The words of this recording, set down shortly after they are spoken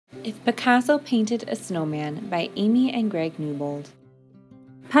If Picasso Painted a Snowman by Amy and Greg Newbold.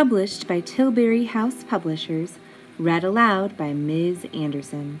 Published by Tilbury House Publishers, read aloud by Ms.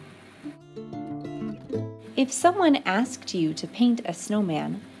 Anderson. If someone asked you to paint a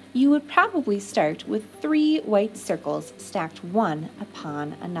snowman, you would probably start with 3 white circles stacked one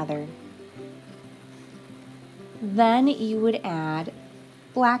upon another. Then you would add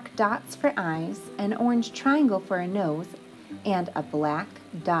black dots for eyes, an orange triangle for a nose, and a black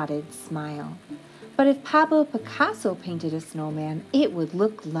dotted smile. But if Pablo Picasso painted a snowman, it would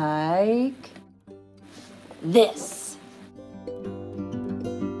look like this.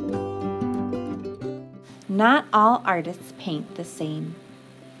 Not all artists paint the same.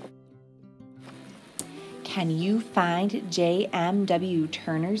 Can you find J.M.W.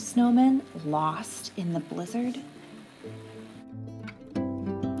 Turner's snowman lost in the blizzard?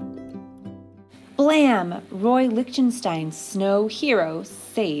 Blam! Roy Lichtenstein's snow hero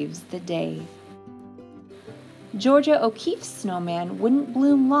saves the day. Georgia O'Keeffe's snowman wouldn't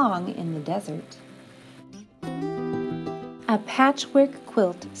bloom long in the desert. A patchwork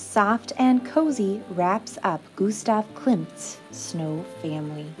quilt, soft and cozy, wraps up Gustav Klimt's snow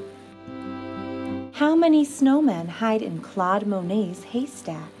family. How many snowmen hide in Claude Monet's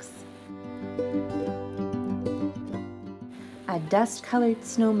haystacks? A dust-colored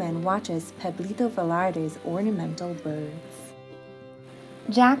snowman watches Pablito Velarde's ornamental birds.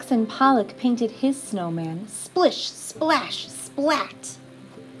 Jackson Pollock painted his snowman splish, splash, splat.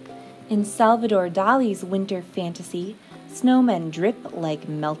 In Salvador Dali's winter fantasy, snowmen drip like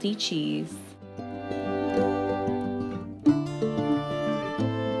melty cheese.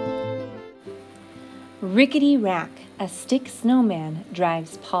 Rickety Rack, a stick snowman,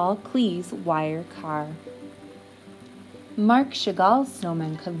 drives Paul Klee's wire car. Marc Chagall's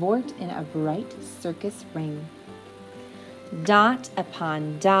snowman cavort in a bright circus ring. Dot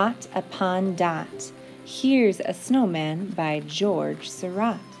upon dot upon dot. Here's a Snowman by George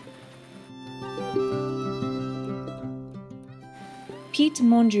Seurat. Pete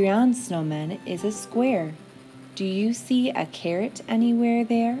Mondrian's snowman is a square. Do you see a carrot anywhere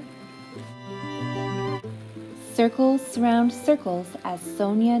there? Circles surround circles as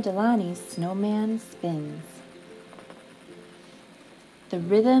Sonia Delany's snowman spins. The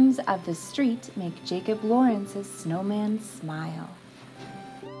rhythms of the street make Jacob Lawrence's snowman smile.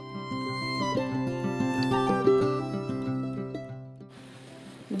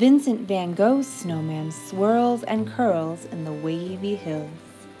 Vincent van Gogh's snowman swirls and curls in the wavy hills.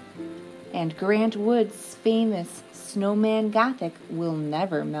 And Grant Wood's famous snowman Gothic will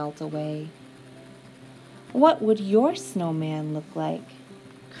never melt away. What would your snowman look like?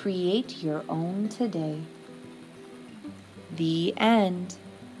 Create your own today. The end.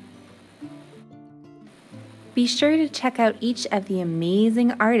 Be sure to check out each of the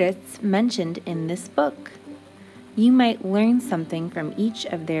amazing artists mentioned in this book. You might learn something from each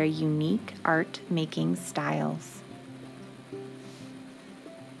of their unique art-making styles.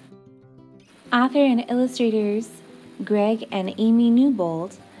 Author and illustrators Greg and Amy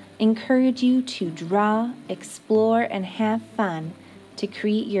Newbold encourage you to draw, explore, and have fun to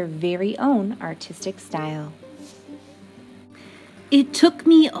create your very own artistic style. It took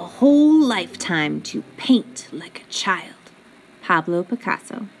me a whole lifetime to paint like a child. Pablo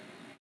Picasso.